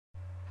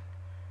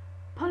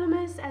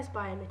Polymers as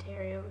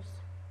biomaterials.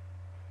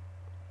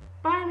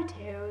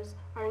 Biomaterials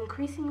are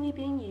increasingly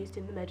being used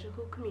in the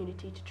medical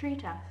community to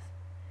treat us.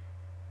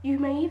 You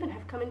may even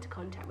have come into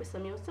contact with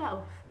some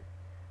yourself.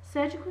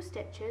 Surgical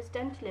stitches,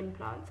 dental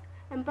implants,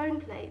 and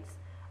bone plates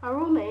are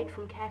all made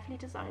from carefully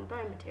designed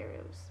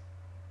biomaterials.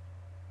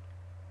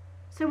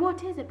 So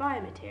what is a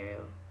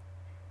biomaterial?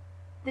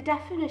 The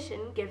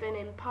definition given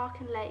in Park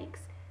and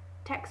Lake's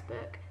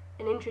textbook,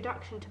 An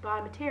Introduction to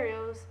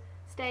Biomaterials,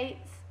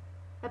 states,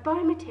 a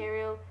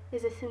biomaterial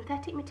is a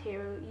synthetic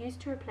material used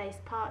to replace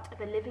part of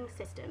a living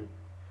system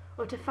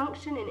or to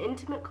function in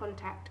intimate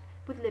contact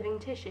with living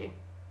tissue.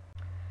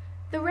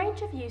 The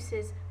range of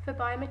uses for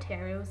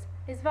biomaterials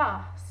is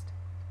vast.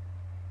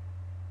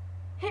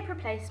 Hip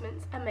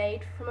replacements are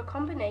made from a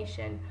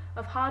combination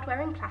of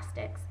hard-wearing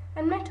plastics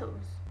and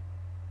metals.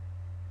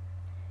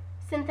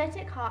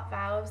 Synthetic heart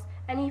valves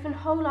and even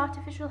whole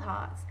artificial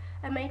hearts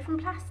are made from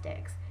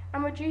plastics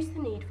and reduce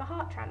the need for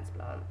heart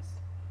transplants.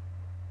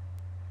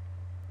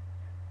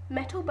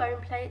 Metal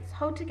bone plates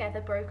hold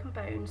together broken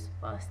bones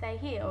whilst they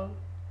heal.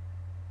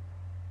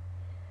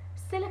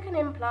 Silicone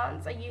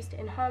implants are used to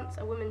enhance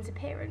a woman's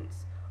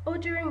appearance or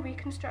during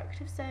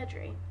reconstructive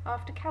surgery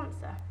after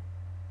cancer.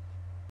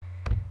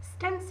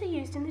 Stents are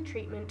used in the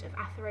treatment of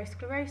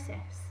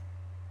atherosclerosis.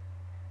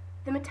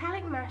 The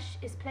metallic mesh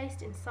is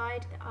placed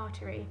inside the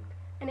artery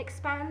and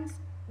expands,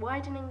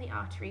 widening the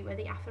artery where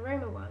the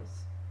atheroma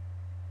was.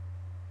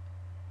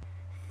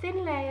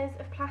 Thin layers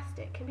of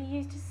plastic can be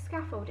used as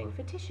scaffolding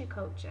for tissue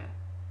culture.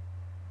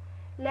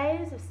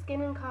 Layers of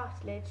skin and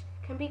cartilage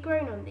can be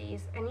grown on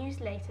these and used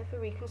later for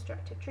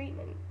reconstructive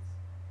treatments.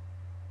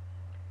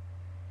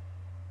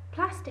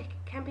 Plastic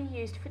can be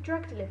used for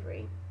drug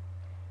delivery.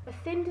 A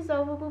thin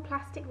dissolvable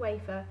plastic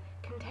wafer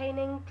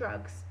containing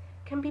drugs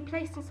can be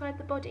placed inside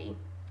the body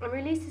and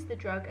releases the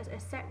drug at a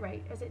set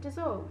rate as it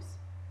dissolves.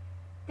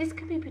 This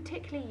can be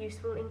particularly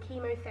useful in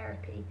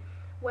chemotherapy,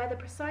 where the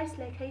precise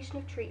location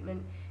of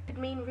treatment could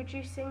mean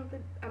reducing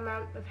the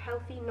amount of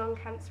healthy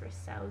non-cancerous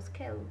cells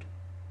killed.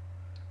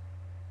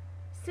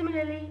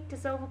 Similarly,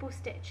 dissolvable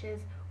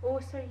stitches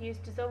also use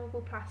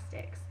dissolvable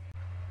plastics.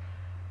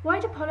 Why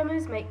do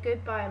polymers make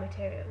good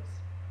biomaterials?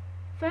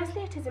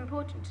 Firstly, it is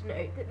important to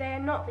note that they are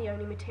not the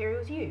only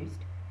materials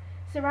used.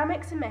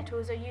 Ceramics and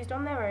metals are used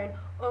on their own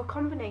or a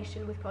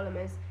combination with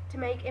polymers to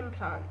make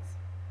implants.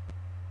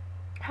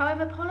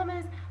 However,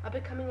 polymers are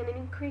becoming an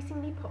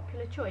increasingly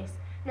popular choice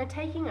and are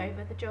taking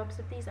over the jobs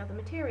of these other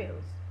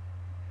materials.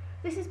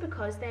 This is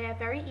because they are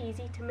very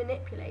easy to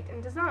manipulate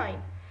and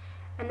design,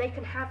 and they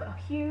can have a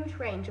huge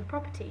range of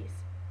properties.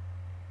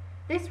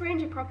 This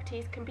range of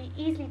properties can be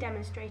easily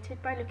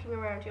demonstrated by looking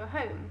around your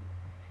home.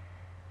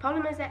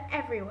 Polymers are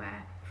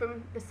everywhere,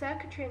 from the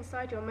circuitry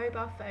inside your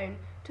mobile phone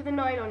to the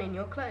nylon in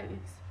your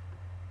clothes.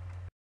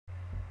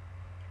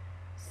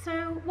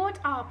 So what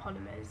are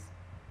polymers,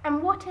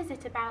 and what is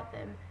it about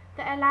them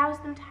that allows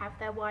them to have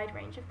their wide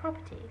range of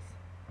properties?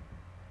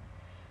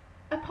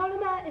 A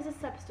polymer is a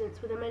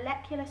substance with a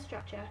molecular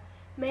structure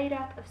made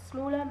up of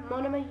smaller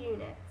monomer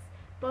units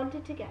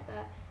bonded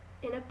together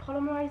in a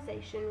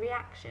polymerization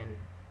reaction.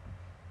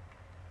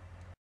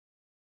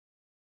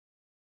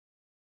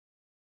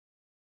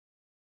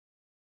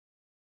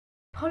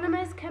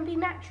 Polymers can be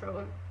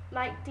natural,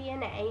 like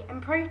DNA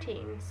and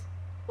proteins,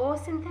 or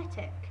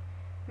synthetic,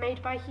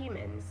 made by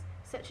humans,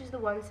 such as the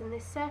ones in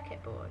this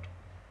circuit board.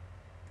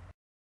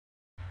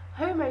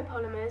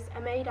 Homopolymers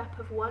are made up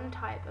of one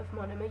type of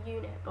monomer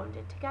unit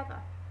bonded together.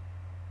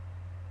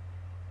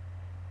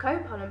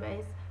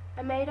 Copolymers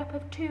are made up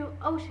of two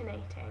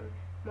alternating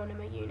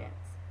monomer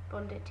units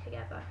bonded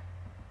together.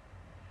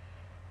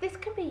 This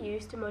can be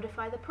used to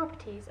modify the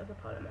properties of a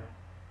polymer.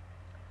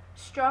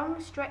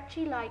 Strong,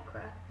 stretchy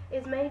lycra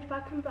is made by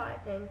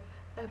combining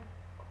a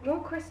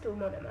more crystal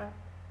monomer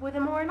with a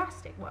more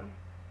elastic one.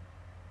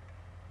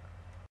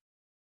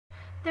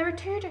 There are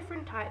two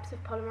different types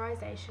of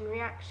polymerization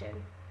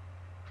reaction.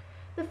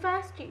 The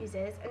first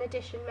uses an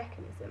addition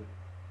mechanism.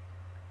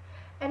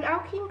 An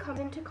alkene comes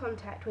into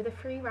contact with a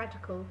free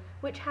radical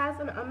which has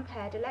an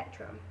unpaired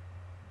electron.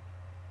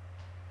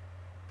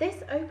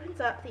 This opens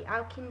up the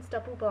alkene's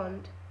double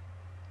bond,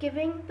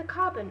 giving the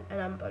carbon an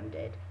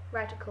unbonded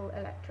radical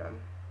electron.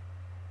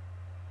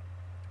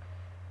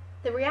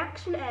 The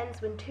reaction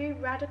ends when two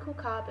radical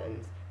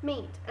carbons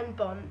meet and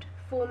bond,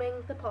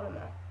 forming the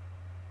polymer.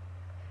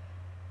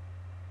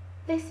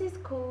 This is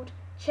called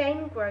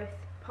chain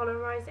growth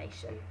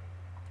polymerization.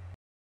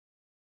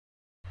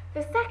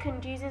 The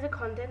second uses a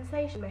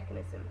condensation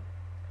mechanism.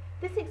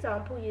 This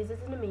example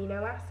uses an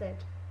amino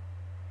acid.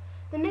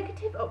 The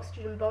negative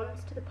oxygen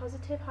bonds to the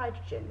positive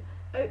hydrogen,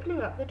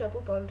 opening up the double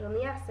bond on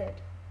the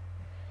acid.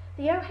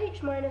 The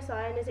OH-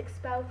 ion is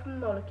expelled from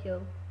the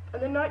molecule,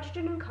 and the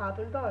nitrogen and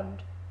carbon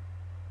bond.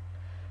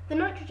 The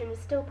nitrogen is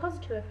still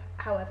positive,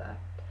 however,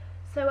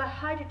 so a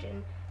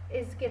hydrogen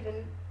is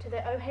given to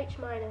the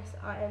OH-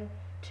 ion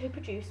to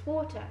produce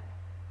water.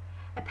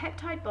 A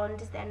peptide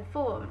bond is then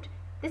formed.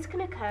 This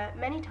can occur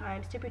many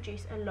times to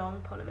produce a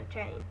long polymer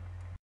chain.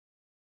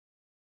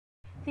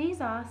 These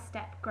are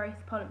step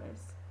growth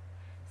polymers.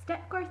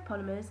 Step growth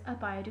polymers are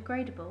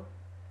biodegradable.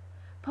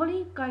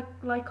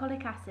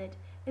 Polyglycolic acid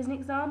is an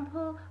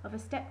example of a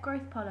step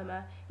growth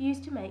polymer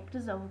used to make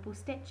dissolvable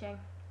stitching.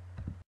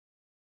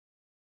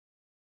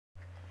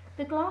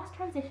 The glass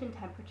transition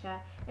temperature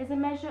is a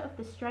measure of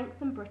the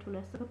strength and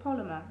brittleness of a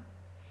polymer.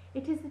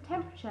 It is the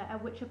temperature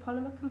at which a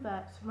polymer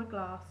converts from a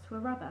glass to a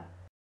rubber.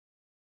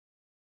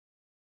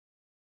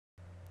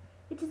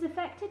 It is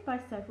affected by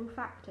several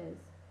factors: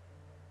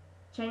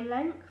 chain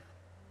length,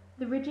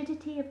 the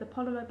rigidity of the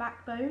polymer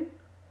backbone,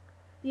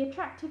 the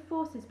attractive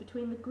forces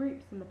between the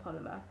groups in the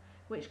polymer,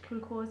 which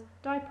can cause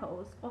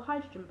dipoles or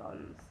hydrogen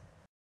bonds,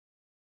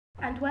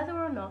 and whether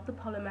or not the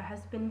polymer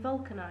has been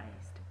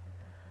vulcanized.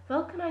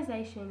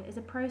 Vulcanization is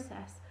a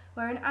process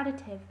where an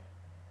additive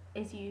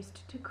is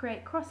used to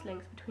create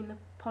crosslinks between the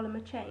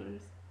polymer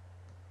chains.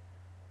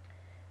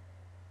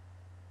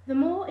 The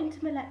more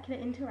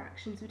intermolecular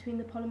interactions between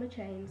the polymer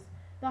chains,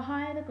 the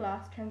higher the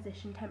glass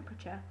transition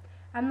temperature,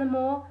 and the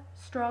more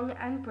strong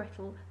and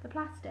brittle the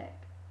plastic.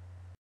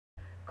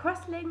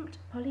 Cross-linked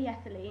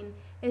polyethylene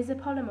is a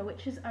polymer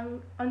which has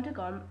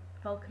undergone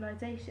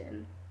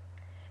vulcanization.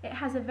 It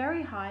has a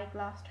very high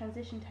glass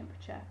transition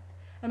temperature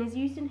and is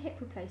used in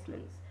hip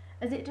replacements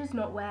as it does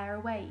not wear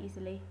away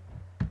easily.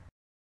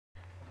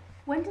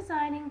 When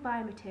designing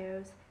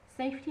biomaterials,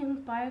 safety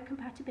and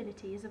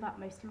biocompatibility is of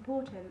utmost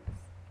importance.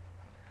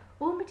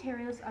 All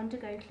materials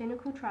undergo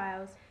clinical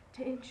trials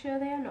to ensure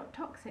they are not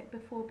toxic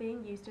before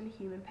being used on a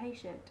human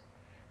patient.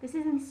 This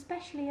is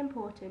especially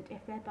important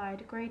if they're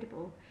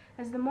biodegradable,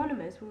 as the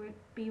monomers will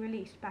be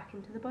released back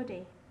into the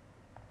body.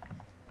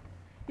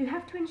 You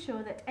have to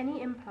ensure that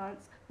any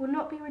implants will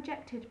not be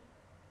rejected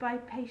by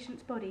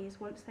patients' bodies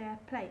once they are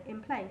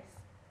in place.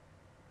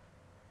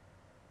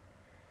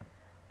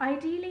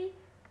 Ideally,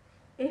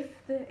 if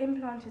the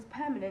implant is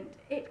permanent,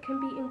 it can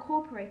be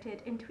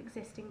incorporated into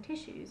existing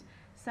tissues,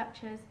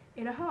 such as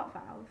in a heart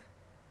valve.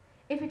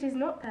 If it is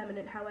not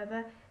permanent,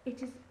 however,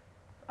 it is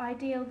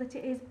ideal that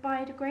it is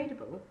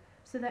biodegradable,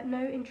 so that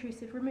no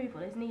intrusive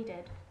removal is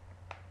needed.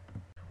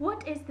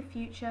 What is the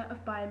future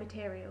of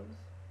biomaterials?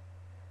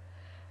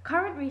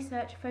 Current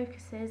research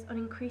focuses on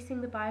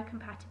increasing the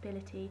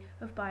biocompatibility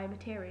of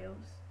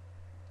biomaterials.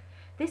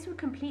 This would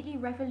completely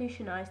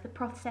revolutionize the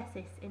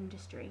prosthesis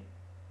industry.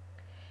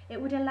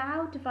 It would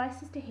allow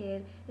devices to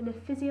heal in a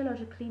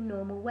physiologically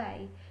normal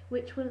way,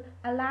 which will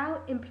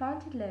allow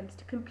implanted limbs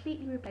to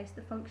completely replace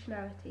the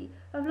functionality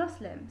of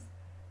lost limbs.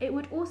 It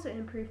would also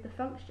improve the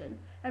function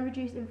and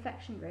reduce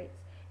infection rates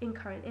in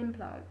current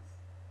implants.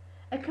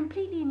 A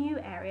completely new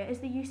area is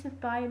the use of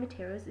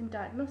biomaterials in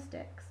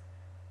diagnostics.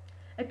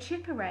 A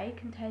chip array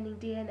containing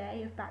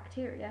DNA of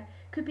bacteria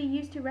could be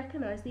used to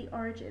recognize the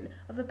origin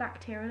of a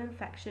bacterial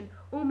infection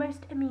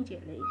almost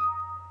immediately.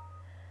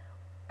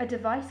 A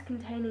device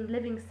containing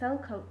living cell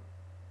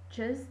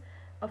cultures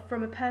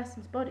from a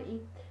person's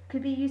body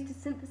could be used to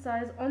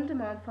synthesize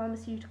on-demand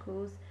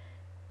pharmaceuticals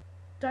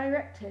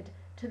directed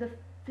to the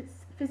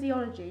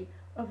physiology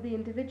of the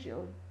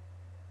individual.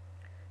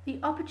 The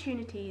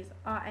opportunities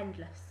are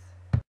endless.